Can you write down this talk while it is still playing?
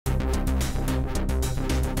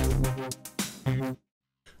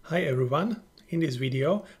Hi everyone, in this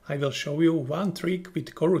video I will show you one trick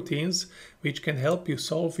with coroutines which can help you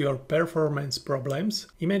solve your performance problems.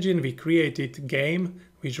 Imagine we created a game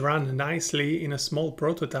which ran nicely in a small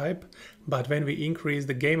prototype, but when we increase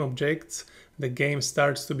the game objects, the game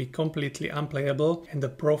starts to be completely unplayable and the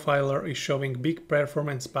profiler is showing big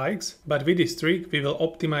performance spikes. But with this trick we will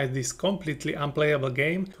optimize this completely unplayable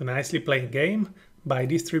game to nicely play game by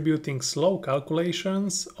distributing slow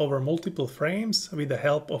calculations over multiple frames with the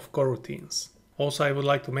help of coroutines. Also, I would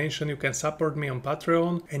like to mention you can support me on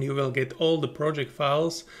Patreon and you will get all the project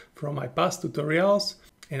files from my past tutorials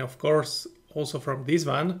and of course also from this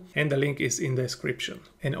one, and the link is in the description.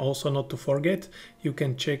 And also not to forget, you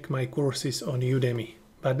can check my courses on Udemy.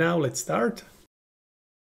 But now let's start.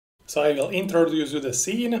 So I will introduce you the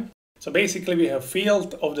scene. So basically we have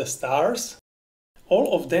field of the stars.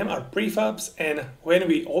 All of them are prefabs, and when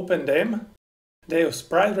we open them, they have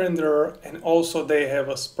sprite renderer and also they have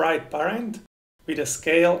a sprite parent with a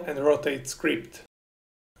scale and rotate script.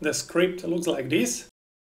 The script looks like this.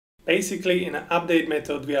 Basically in an update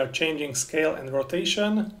method we are changing scale and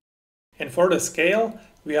rotation, and for the scale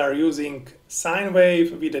we are using sine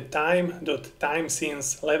wave with a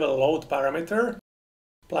time.timeScenes level load parameter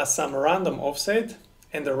plus some random offset,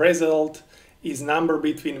 and the result is number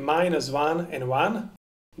between -1 and 1,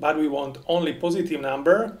 but we want only positive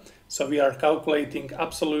number, so we are calculating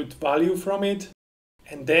absolute value from it,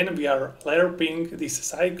 and then we are lerping this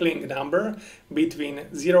cycling number between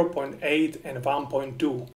 0.8 and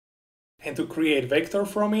 1.2. And to create vector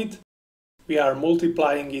from it, we are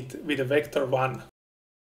multiplying it with a vector 1.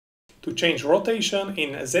 To change rotation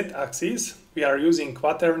in z-axis, we are using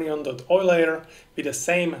quaternion.euler with the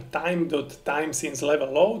same time.timeScenes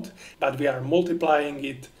level load, but we are multiplying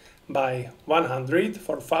it by 100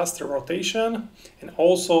 for faster rotation, and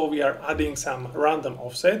also we are adding some random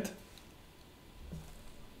offset.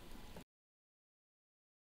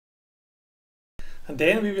 And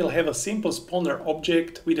then we will have a simple spawner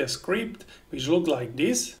object with a script which looks like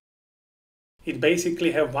this. It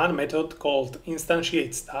basically have one method called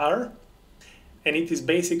instantiate star, and it is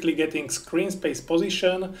basically getting screen space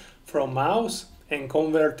position from mouse and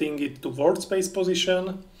converting it to workspace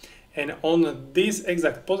position, and on this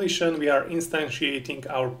exact position we are instantiating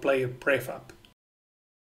our player prefab.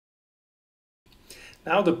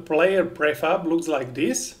 Now the player prefab looks like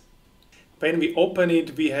this. When we open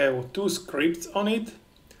it we have two scripts on it.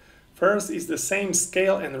 First is the same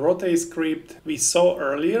scale and rotate script we saw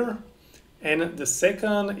earlier, and the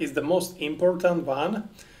second is the most important one.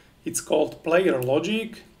 It's called player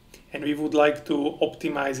logic, and we would like to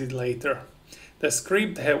optimize it later. The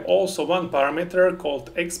script have also one parameter called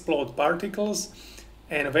explode particles,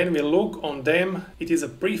 and when we look on them, it is a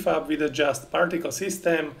prefab with a just particle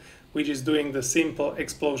system which is doing the simple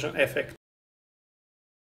explosion effect.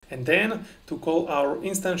 And then to call our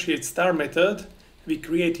instantiate star method, we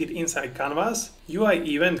created inside canvas UI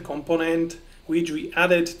event component which we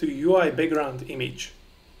added to UI background image.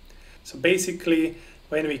 So basically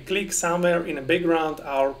when we click somewhere in a background,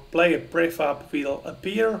 our player prefab will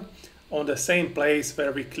appear on the same place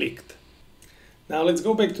where we clicked. Now let's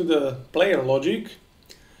go back to the player logic,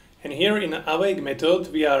 and here in the awake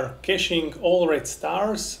method we are caching all red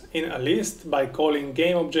stars in a list by calling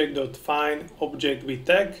gameObject.find object with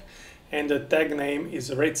tag, and the tag name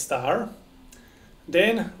is red star.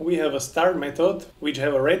 Then we have a start method which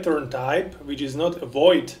have a return type which is not a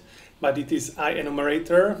void but it is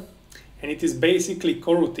IEnumerator, and it is basically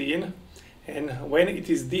coroutine, and when it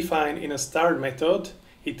is defined in a start method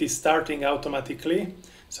it is starting automatically,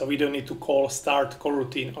 so we don't need to call start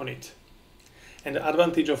coroutine on it. And the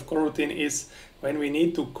advantage of coroutine is when we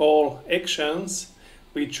need to call actions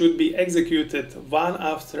which should be executed one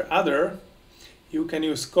after other, you can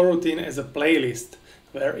use coroutine as a playlist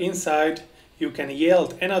where inside you can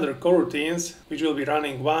yield another coroutines which will be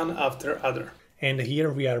running one after other. And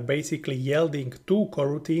here we are basically yielding two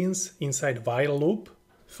coroutines inside while loop.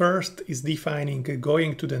 First is defining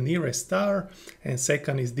going to the nearest star, and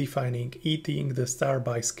second is defining eating the star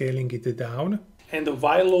by scaling it down. And the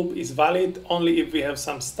while loop is valid only if we have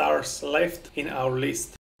some stars left in our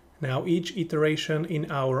list. Now each iteration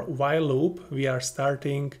in our while loop we are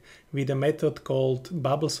starting with a method called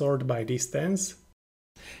bubble sort by distance.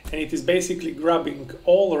 And it is basically grabbing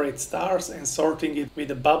all red stars and sorting it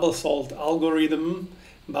with a bubble sort algorithm,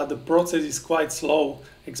 but the process is quite slow,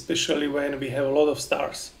 especially when we have a lot of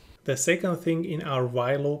stars. The second thing in our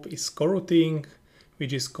while loop is coroutine,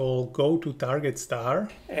 which is called go to target star,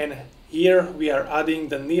 and here we are adding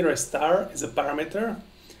the nearest star as a parameter,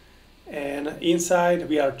 and inside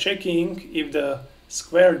we are checking if the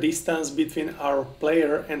square distance between our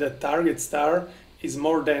player and the target star is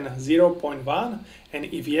more than 0.1, and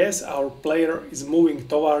if yes, our player is moving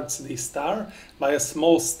towards the star by a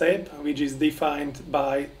small step, which is defined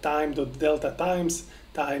by time.delta times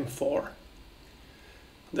time 4.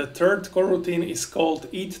 The third coroutine is called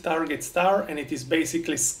eat target star, and it is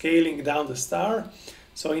basically scaling down the star.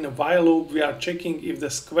 So in a while loop we are checking if the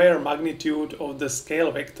square magnitude of the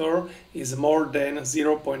scale vector is more than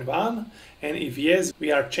 0.1, and if yes,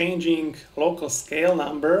 we are changing local scale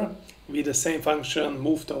number with the same function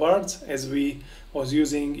move towards as we was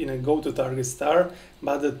using in a go to target star,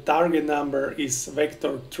 but the target number is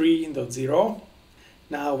vector 3.0.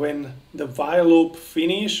 Now when the while loop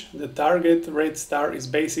finish, the target red star is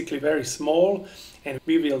basically very small, and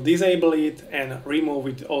we will disable it and remove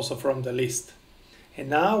it also from the list. And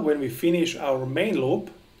now when we finish our main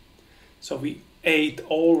loop, so we ate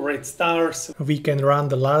all red stars, we can run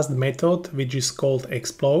the last method, which is called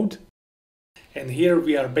explode. And here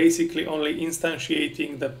we are basically only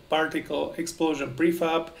instantiating the particle explosion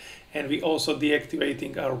prefab, and we also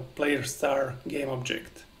deactivating our player star game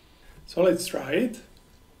object. So let's try it.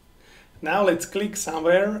 Now let's click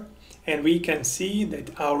somewhere, and we can see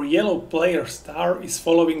that our yellow player star is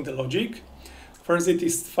following the logic. First it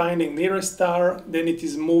is finding nearest star, then it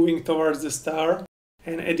is moving towards the star,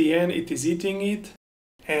 and at the end it is eating it,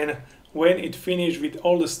 and when it finishes with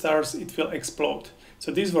all the stars it will explode.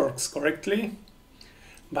 So this works correctly.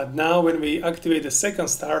 But now when we activate the second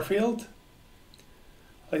Starfield,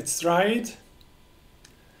 let's try it.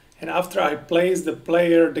 And after I place the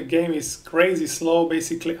player, the game is crazy slow,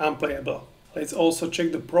 basically unplayable. Let's also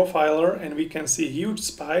check the profiler, and we can see huge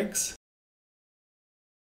spikes.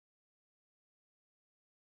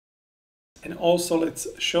 And also let's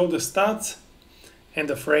show the stats, and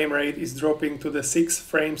the frame rate is dropping to the 6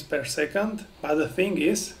 frames per second. But the thing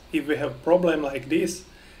is, if we have a problem like this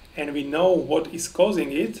and we know what is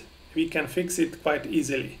causing it, we can fix it quite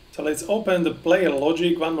easily. So let's open the player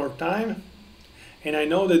logic one more time. And I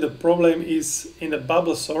know that the problem is in the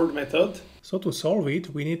bubble sort method. So to solve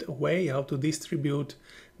it, we need a way how to distribute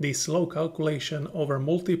this slow calculation over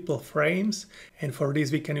multiple frames, and for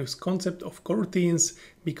this we can use concept of coroutines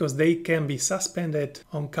because they can be suspended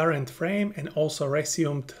on current frame and also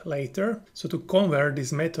resumed later. So to convert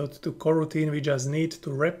this method to coroutine, we just need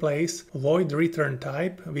to replace void return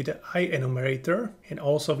type with the I enumerator, and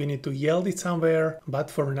also we need to yield it somewhere, but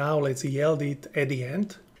for now let's yield it at the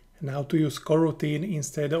end. Now to use coroutine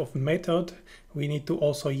instead of method, we need to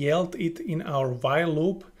also yield it in our while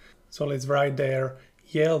loop. So let's write there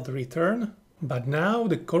yield return. But now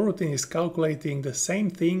the coroutine is calculating the same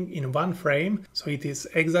thing in one frame, so it is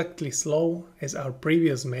exactly slow as our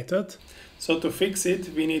previous method. So to fix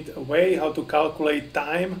it, we need a way how to calculate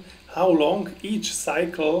time, how long each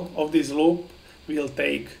cycle of this loop will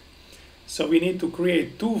take. So we need to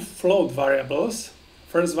create two float variables.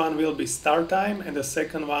 First one will be start time and the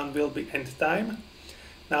second one will be end time.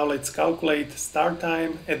 Now let's calculate start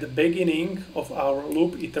time at the beginning of our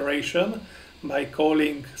loop iteration by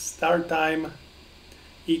calling start time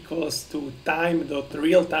equals to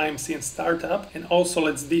time.realTime since startup, and also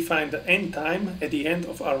let's define the end time at the end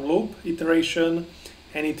of our loop iteration,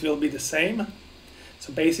 and it will be the same.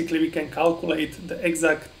 So basically we can calculate the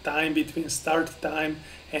exact time between start time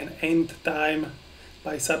and end time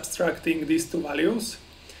by subtracting these two values.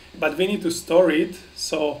 But we need to store it,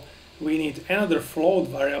 so we need another float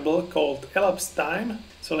variable called elapsed time.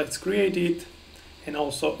 So let's create it and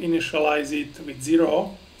also initialize it with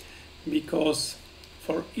 0, because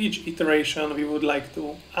for each iteration we would like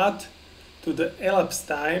to add to the elapsed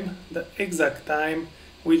time the exact time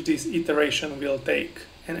which this iteration will take.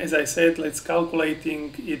 And as I said, let's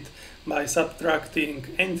calculating it by subtracting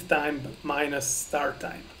end time minus start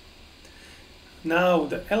time. Now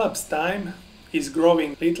the elapsed time is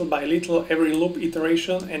growing little by little every loop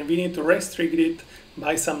iteration, and we need to restrict it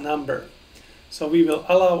by some number. So we will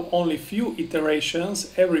allow only few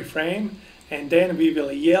iterations every frame, and then we will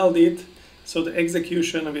yield it, so the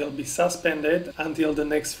execution will be suspended until the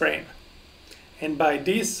next frame. And by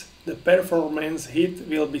this, the performance hit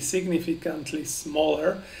will be significantly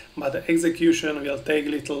smaller, but the execution will take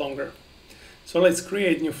a little longer. So let's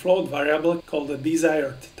create a new float variable called the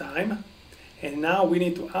desired time. And now we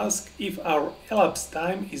need to ask if our elapsed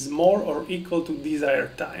time is more or equal to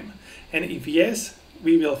desired time. And if yes,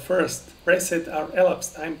 we will first reset our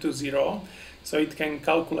elapsed time to 0, so it can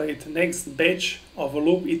calculate next batch of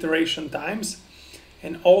loop iteration times.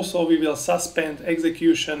 And also we will suspend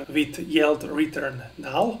execution with yield return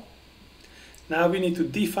null. Now we need to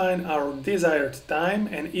define our desired time,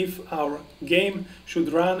 and if our game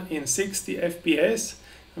should run in 60 FPS,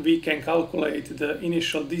 we can calculate the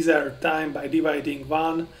initial desired time by dividing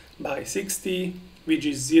 1 by 60, which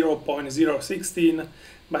is 0.016,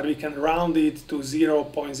 but we can round it to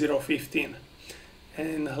 0.015.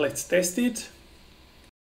 And let's test it.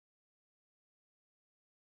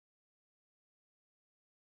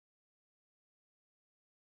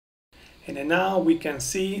 And now we can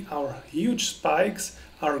see our huge spikes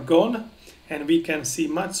are gone, and we can see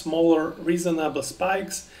much smaller reasonable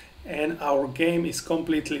spikes, and our game is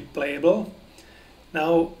completely playable.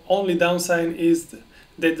 Now, only downside is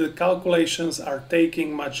that the calculations are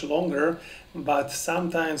taking much longer, but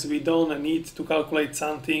sometimes we don't need to calculate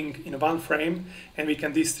something in one frame, and we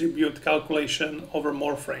can distribute calculation over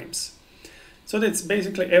more frames. So that's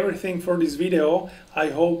basically everything for this video. I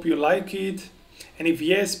hope you like it. And if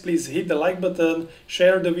yes, please hit the like button,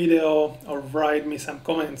 share the video, or write me some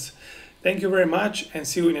comments. Thank you very much, and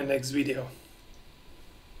see you in the next video.